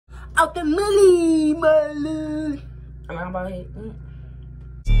out the money, my love. I'm out about it.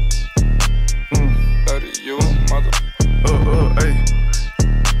 That is you, mother. Hey.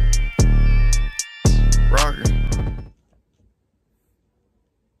 Rockin'.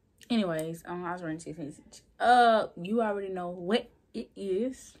 Anyways, I was running to message. You already know what it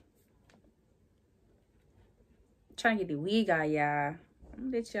is. Trying to get the wig out, y'all.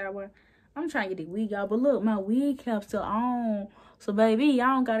 I'm trying to get the wig out, but look, my wig cap's still on. So baby, y'all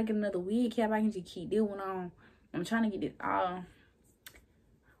don't gotta get another wig cap. I can just keep this one on. I'm trying to get it all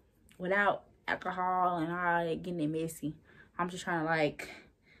without alcohol and all that, getting it messy. I'm just trying to like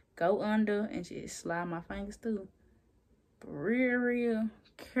go under and just slide my fingers through, but real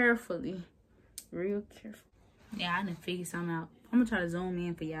carefully, real careful. Yeah, I done figured something out. I'm gonna try to zoom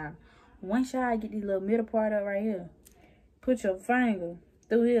in for y'all. Once y'all get this little middle part up right here, put your finger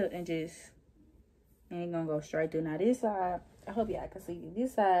through here and just, and it's gonna go straight through. Now this side, I hope y'all can see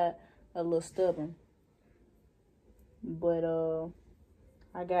this side a little stubborn, but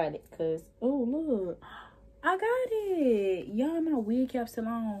I got it. Cause oh look, I got it. Y'all, my wig cap still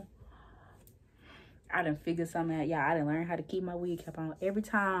on. I done figured something out. Yeah, I done learn how to keep my wig cap on. Every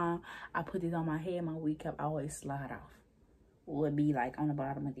time I put this on my head, my wig cap always slide off. Would be like on the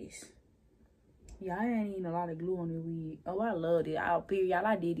bottom of this. Yeah, I ain't eating a lot of glue on the wig. Oh, I loved it. I'll period, y'all.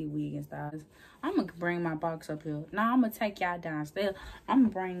 I did the wig and stuff. I'm gonna bring my box up here. Now I'm gonna take y'all downstairs. I'm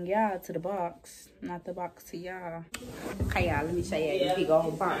gonna bring y'all to the box, not the box to y'all. Okay, y'all. Let me show you the big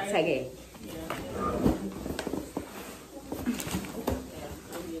old box. Take it.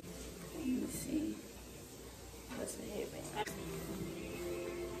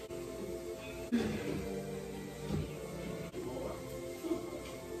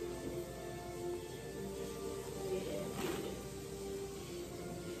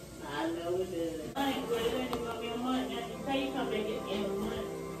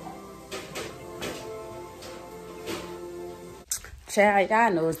 Child,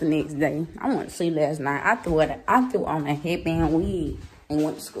 y'all know it's the next day. I went to sleep last night. I threw on a headband wig and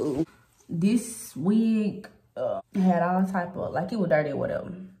went to school. This wig had all type of, like, it was dirty or whatever.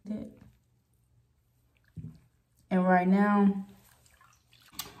 And right now,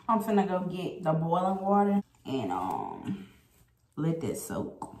 I'm finna go get the boiling water and let that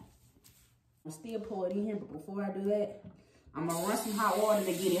soak. I'm still pour it in here, but before I do that, I'm gonna run some hot water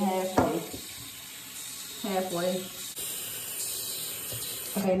to get it halfway.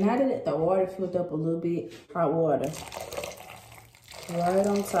 Okay, now that the water filled up a little bit, hot water, right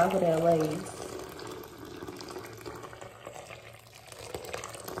on top of that lace.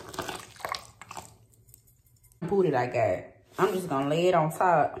 Booty I got. I'm just gonna lay it on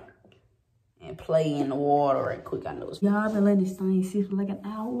top and play in the water right quick. I know. Y'all been letting this thing sit for like an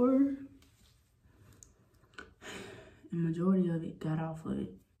hour. The majority of it got off of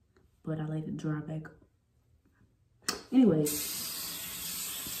it, but I let it dry back up. Anyway,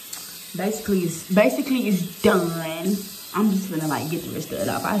 basically it's done. I'm just gonna like get the rest of it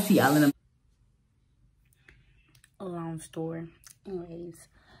off. I'll see y'all in a long story. Anyways,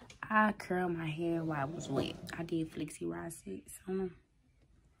 I curled my hair while it was wet. I did flexi rod sets on them.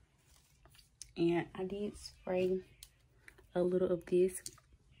 And I did spray a little of this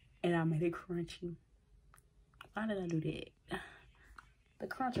and I made it crunchy. Why did I do that? The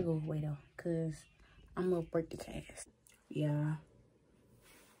crunch will go away though, cause I'm gonna break the cast. Yeah,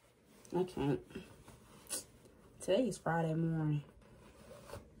 I can't. Today is Friday morning.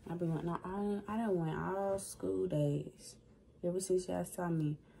 I done went all school days ever since y'all saw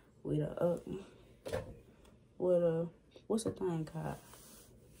me with a what's the thing called?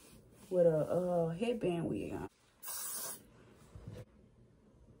 With a headband wig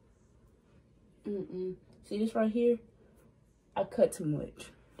on. See this right here? I cut too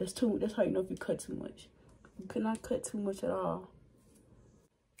much. That's how you know if you cut too much. You could not cut too much at all.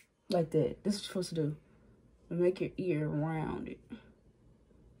 Like that. This is what you're supposed to do. And make your ear rounded.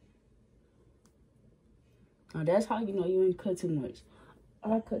 Now that's how you know you ain't cut too much.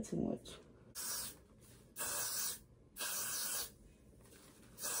 I cut too much.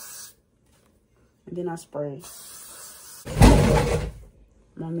 And then I spray.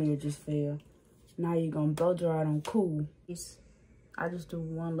 My mirror just fell. Now you're gonna blow dry it on cool. I just do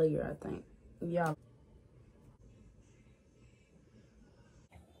one layer, I think. Yeah.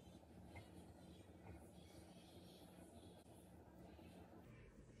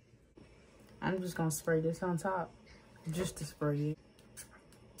 I'm just gonna spray this on top, just to spray it.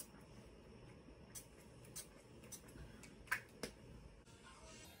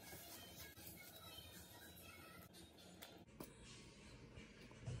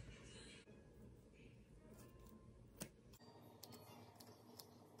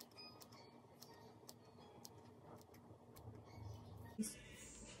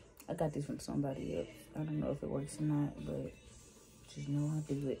 I got this from somebody else. I don't know if it works or not, but just know I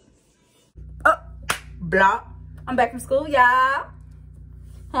do it. Oh, blah. I'm back from school, y'all.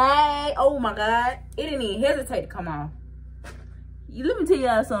 Hey, oh my God. It didn't even hesitate to come on. Let me tell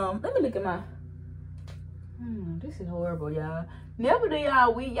y'all something. Let me look at my... this is horrible, y'all. Never do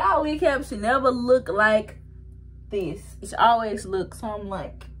y'all wig caps should never look like this. It should always look something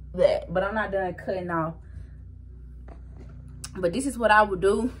like that. But I'm not done cutting off. But this is what I would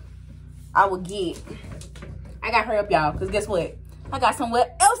do. I would get... I gotta hurry up, y'all, because guess what? I got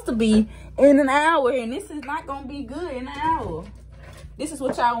somewhere else to be in an hour, and this is not gonna be good in an hour. This is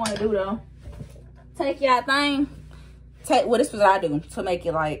what y'all want to do, though. Take y'all thing. Well, this is what I do to make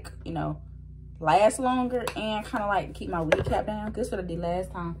it, like, you know, last longer and kind of like keep my wig cap down. This is what I did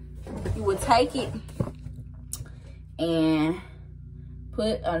last time. You would take it and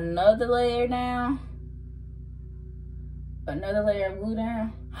put another layer down. Another layer of glue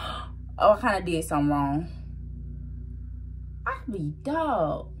down. Oh, I kind of did something wrong. I be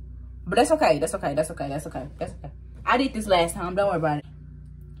dog. But that's okay. That's okay. That's okay. That's okay. That's okay. I did this last time. Don't worry about it.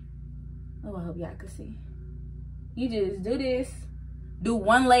 Oh, I hope y'all can see. You just do this. Do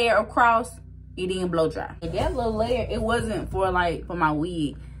one layer across. It didn't blow dry. That little layer, it wasn't for my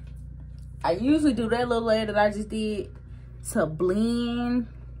wig. I usually do that little layer that I just did to blend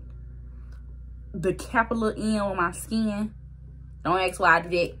the cap a little in on my skin. Don't ask why I do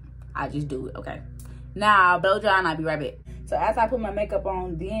that. I just do it, okay? Now I'll blow dry and I'll be right back. So after I put my makeup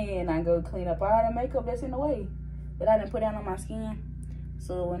on, then I go clean up all the makeup that's in the way that I didn't put down on my skin.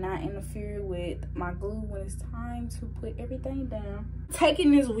 So when I interfere with my glue when it's time to put everything down.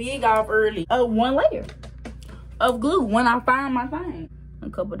 Taking this wig off early. One layer of glue when I find my thing. A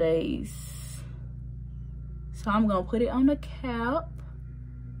couple days. So I'm gonna put it on the cap.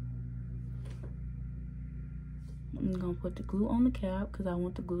 I'm gonna put the glue on the cap because I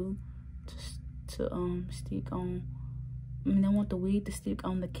want the glue to stick on. I want the wig to stick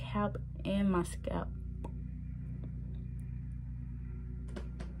on the cap and my scalp.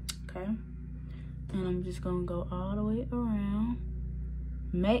 Okay, and I'm just gonna go all the way around.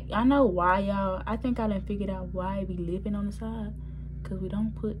 I know why, y'all. I think I done figured out why it be living on the side, because we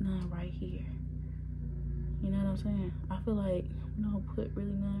don't put none right here. You know what I'm saying? I feel like we don't put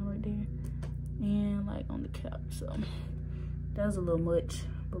really none right there and like on the cap. So that was a little much,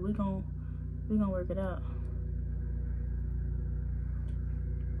 but we gonna work it out.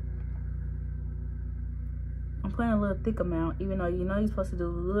 I'm putting a little thick amount, even though you know you're supposed to do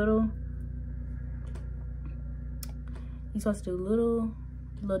little. You're supposed to do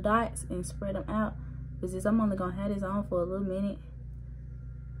little dots and spread them out. Because I'm only gonna have this on for a little minute.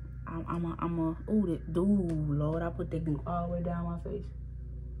 Lord, I put that glue all the way down my face.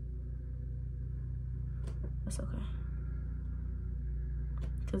 That's okay.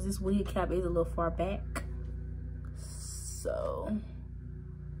 Because this wig cap is a little far back. So...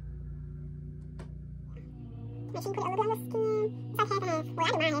 Make sure you put it a little bit on the skin. It's like half and half. Well, I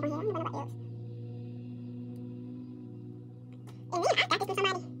do mine half on here. I don't know about yours. And then I got this from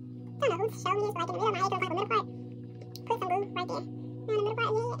somebody. I don't know who showed me this, but like in the middle of my head, it was like the middle part. Put some glue right there. You know the middle part?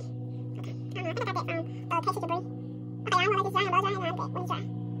 Yeah. Okay. I don't know. I think I got that from Patches Debris. Okay, I don't know if it's dry. I'm dry. When it's dry.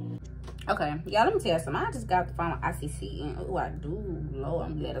 Okay, y'all, let me tell you something. I just got the phone ICC, and oh, I do. Lord,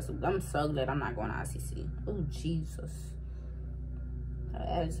 I'm so glad I'm not going to ICC. Oh, Jesus. Her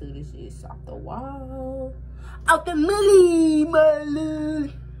attitude is just off the wall. Out the millie, my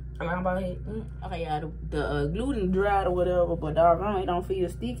love. I'm not about it. Okay, y'all, the glue done dried or whatever, but doggone, it don't feel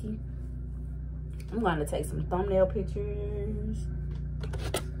sticky. I'm going to take some thumbnail pictures.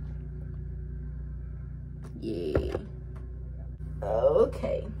 Yeah.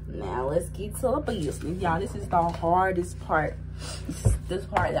 Okay, now let's get to the business. Y'all, this is the hardest part. This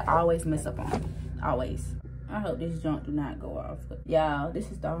part that I always mess up on. Always. I hope this junk do not go off. Y'all,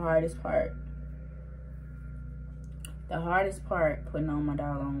 this is the hardest part. The hardest part, putting on my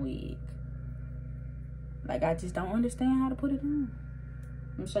doggone wig. Like, I just don't understand how to put it on.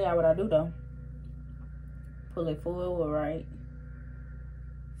 Let me show y'all what I do, though. Pull it forward, right?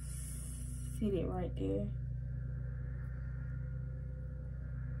 Sit it right there.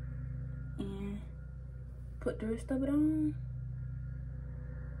 And put the rest of it on.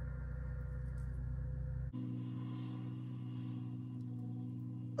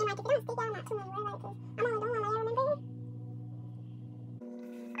 And like, if it don't stick out, not too much, right? Like, cause I'm only doing one layer, remember?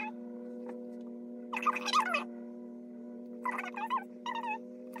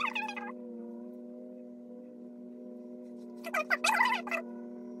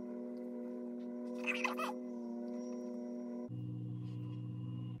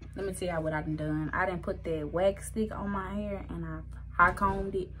 Let me tell y'all what I done. I didn't put that wax stick on my hair, and I I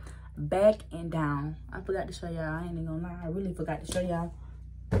combed it back and down. I forgot to show y'all. I ain't even gonna lie. I really forgot to show y'all.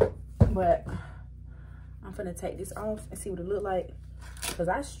 But I'm finna take this off and see what it look like.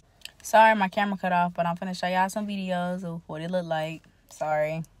 Sorry, my camera cut off, but I'm finna show y'all some videos of what it look like.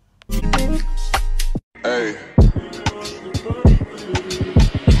 Sorry. Hey.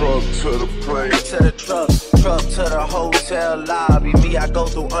 Truck to the plane. To the truck to the hotel lobby. Me, I go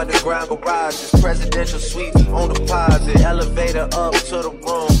through underground garages, presidential suites on deposit, elevator up to the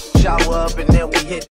room, shower up and then we hit